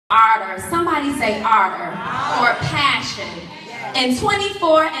Ardor. Somebody say ardor or passion. In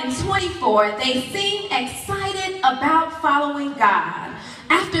 24 and 24, they seemed excited about following God.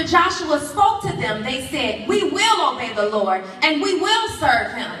 After Joshua spoke to them, they said, "We will obey the Lord and we will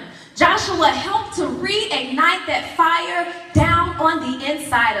serve him." Joshua helped to reignite that fire down on the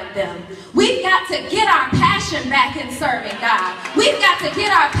inside of them. We've got to get our passion back in serving God. We've got to get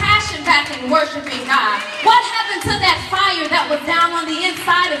our passion back in worshiping God. What happened to that fire that was down on the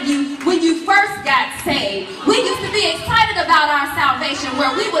inside of you when you first got saved? We used to be excited about our salvation,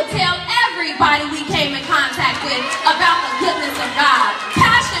 where we would tell everybody we came in contact with about the goodness of God.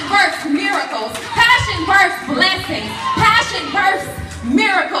 Passion births miracles. Passion births blessings. Passion births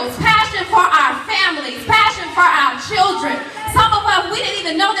miracles. Passion for our families. Passion for our children. Some of us, we didn't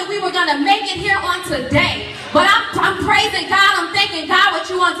even know that we were going to make it here on today. But I'm praising God. I'm thanking God with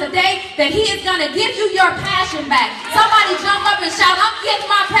you on today that he is going to give you your passion back. Somebody jump up and shout, "I'm getting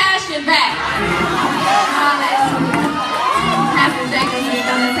my passion back." Hallelujah. Pastor Jacobs is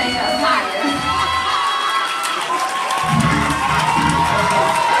going to take us higher.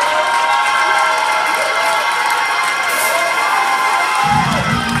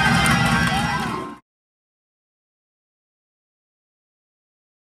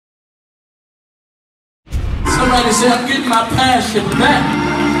 Somebody say, "I'm getting my passion back."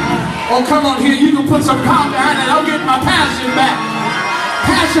 Oh, come on here. You can put some power behind it. I'm getting my passion back.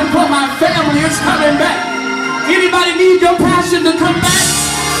 Passion for my family is coming back. Anybody need your passion to come back?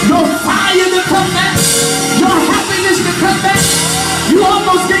 Your fire to come back? Your happiness to come back? You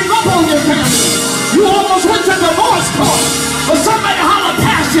almost gave up on your family. You almost went to divorce court. But somebody holler,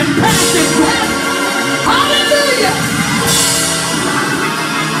 passion, passion, passion. Hallelujah.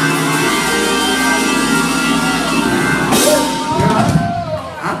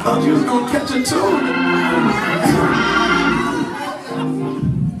 I thought you was going to catch it too.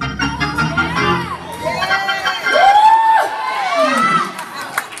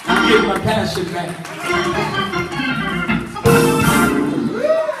 I'm getting my passion back.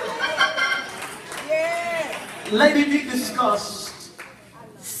 Lady V discussed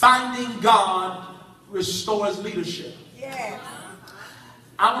finding God restores leadership.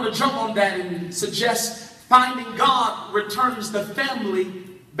 I want to jump on that and suggest finding God returns the family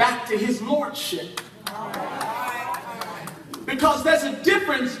back to his lordship. Because there's a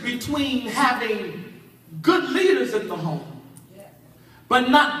difference between having good leaders in the home, but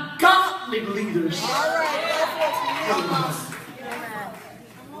not godly leaders.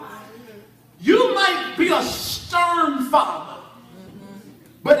 You might be a stern father,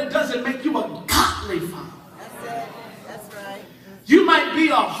 but it doesn't make you a godly father. That's right. You might be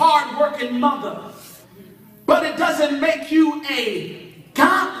a hard-working mother, but it doesn't make you a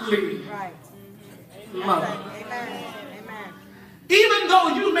godly mother. Even though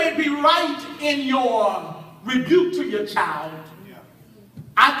you may be right in your rebuke to your child,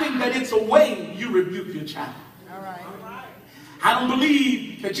 I think that it's a way you rebuke your child. I don't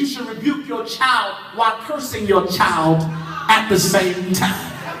believe that you should rebuke your child while cursing your child at the same time.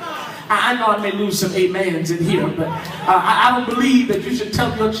 I know I may lose some amens in here, but I don't believe that you should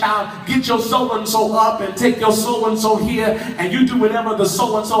tell your child, "Get your so-and-so up and take your so-and-so here, and you do whatever the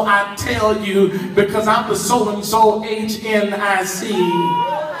so-and-so I tell you, because I'm the so-and-so HNIC.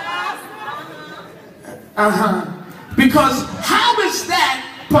 Because how is that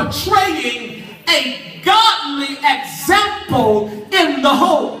portraying a godly example in the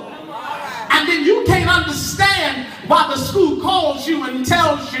home? And then you can't understand why the school calls you and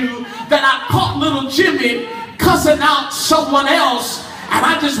tells you that I caught little Jimmy cussing out someone else, and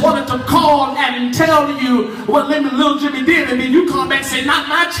I just wanted to call and tell you what little Jimmy did, and then you come back and say, "Not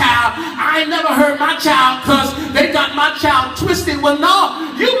my child. I ain't never heard my child cuss. They got my child twisted." Well, no,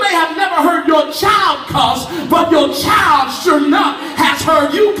 you may have never heard your child cuss, but your child sure enough has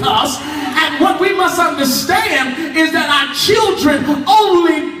heard you cuss. And what we must understand is that our children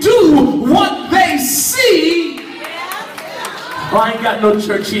only do what they see. Oh, I ain't got no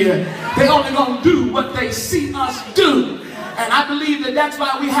church here. They only gonna do what they see us do. And I believe that that's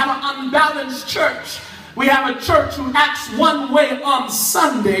why we have an unbalanced church. We have a church who acts one way on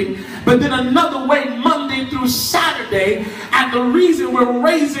Sunday, but then another way Monday through Saturday. And the reason we're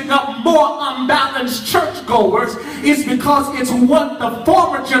raising up more unbalanced churchgoers is because it's what the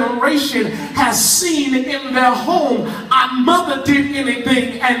former generation has seen in their home. Our mother did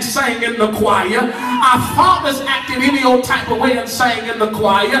anything and sang in the choir. Our fathers acted any old type of way and sang in the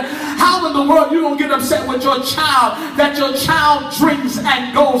choir. How in the world you don't get upset with your child that your child drinks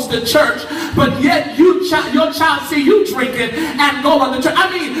and goes to church, but yet your child see you drinking and going to church? I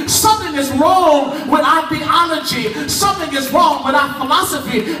mean, something is wrong with our theology, something is wrong with our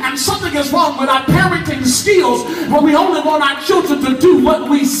philosophy, and something is wrong with our parenting skills when we only want our children to do what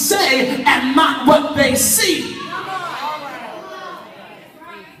we say and not what they see.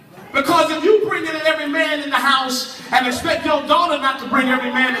 Because if you bring in every man in the house and expect your daughter not to bring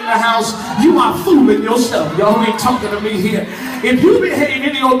every man in the house, you are fooling yourself. Y'all ain't talking to me here. If you behave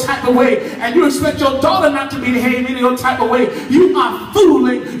any old type of way and you expect your daughter not to behave any old type of way, you are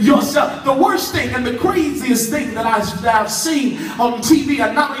fooling yourself. The worst thing and the craziest thing that I've seen on TV,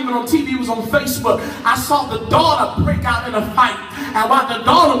 and not even on TV, it was on Facebook. I saw the daughter break out in a fight. And while the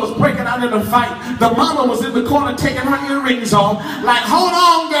daughter was breaking out in a fight, the mama was in the corner taking her earrings off. Like, hold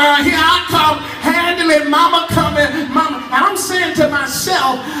on, girl, here I come. Handle it, mama coming, mama. And I'm saying to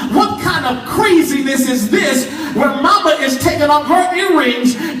myself, what kind of craziness is this where mama is taking off her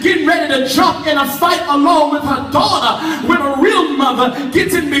earrings, getting ready to jump in a fight along with her daughter, when a real mother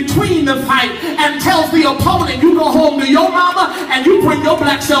gets in between the fight and tells the opponent, you go home to your mama and you bring your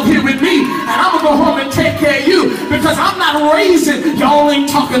black self here with me, and I'm going to go home and take care of you, because I'm not raising, y'all ain't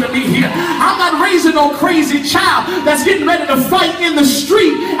talking to me here, I'm not raising no crazy child that's getting ready to fight in the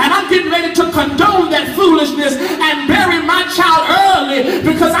street, and I'm getting ready to condone that foolishness and bury my child early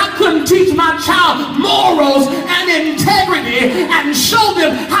because I couldn't teach my child morals and integrity and show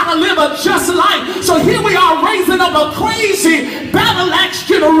them how to live a just life. So here we are raising up a crazy battle axe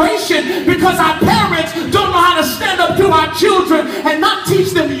generation because our parents don't know how to stand up to our children and not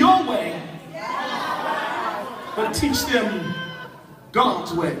teach them your way, but teach them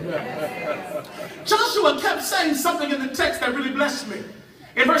God's way. Joshua kept saying something in the text that really blessed me.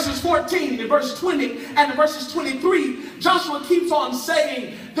 In verses 14, in verse 20, and in verses 23, Joshua keeps on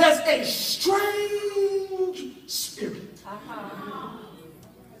saying, there's a strange spirit.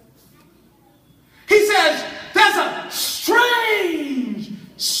 He says, there's a strange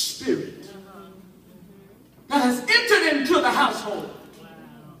spirit that has entered into the household.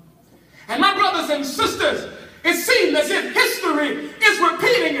 And my brothers and sisters, it seems as if history is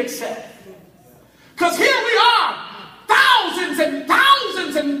repeating itself. Because here we are, thousands and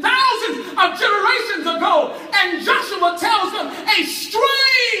thousands and thousands of generations ago, and Joshua tells them a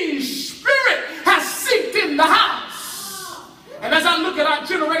strange spirit has seeped in the house. And as I look at our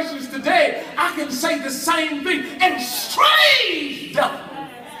generations today, I can say the same thing. And strange devil,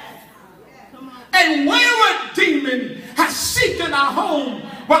 a wayward demon has seeped in our home,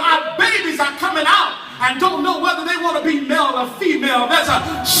 where our babies are coming out and don't know whether they want to be male or female. There's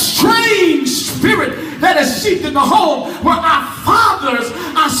a strange spirit that is seeped in the home, where our fathers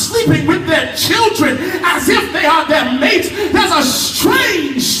are sleeping with their children as if they are their mates. There's a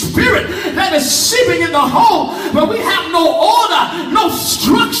strange spirit that is seeping in the home, where we have no order, no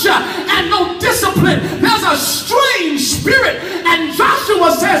structure, and no discipline. There's a strange spirit, and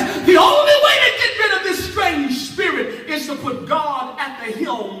Joshua says the only way to get rid of this strange spirit is to put God at the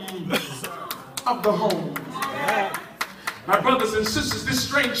helm of the home. My brothers and sisters, this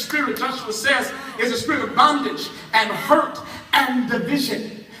strange spirit, Joshua says, is a spirit of bondage and hurt and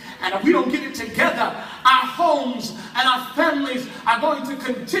division. And if we don't get it together, our homes and our families are going to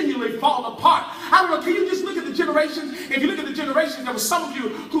continually fall apart. I don't know, can you just look at the generations? If you look at the generations, there were some of you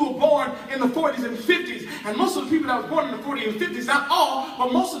who were born in the 40s and 50s. And most of the people that were born in the 40s and 50s, not all,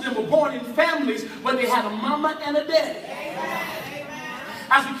 but most of them were born in families where they had a mama and a daddy.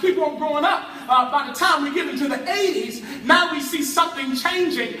 As we keep on growing up, by the time we get into the 80s, now we see something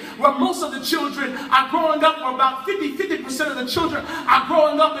changing, where most of the children are growing up, or about 50% of the children are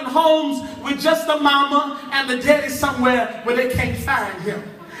growing up in homes with just the mama and the daddy somewhere where they can't find him.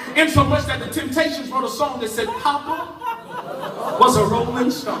 In so much that the Temptations wrote a song that said, Papa was a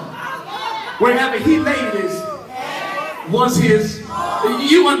rolling stone. Wherever he laid his was his.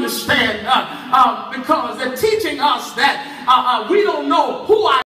 You understand, because they're teaching us that we don't know who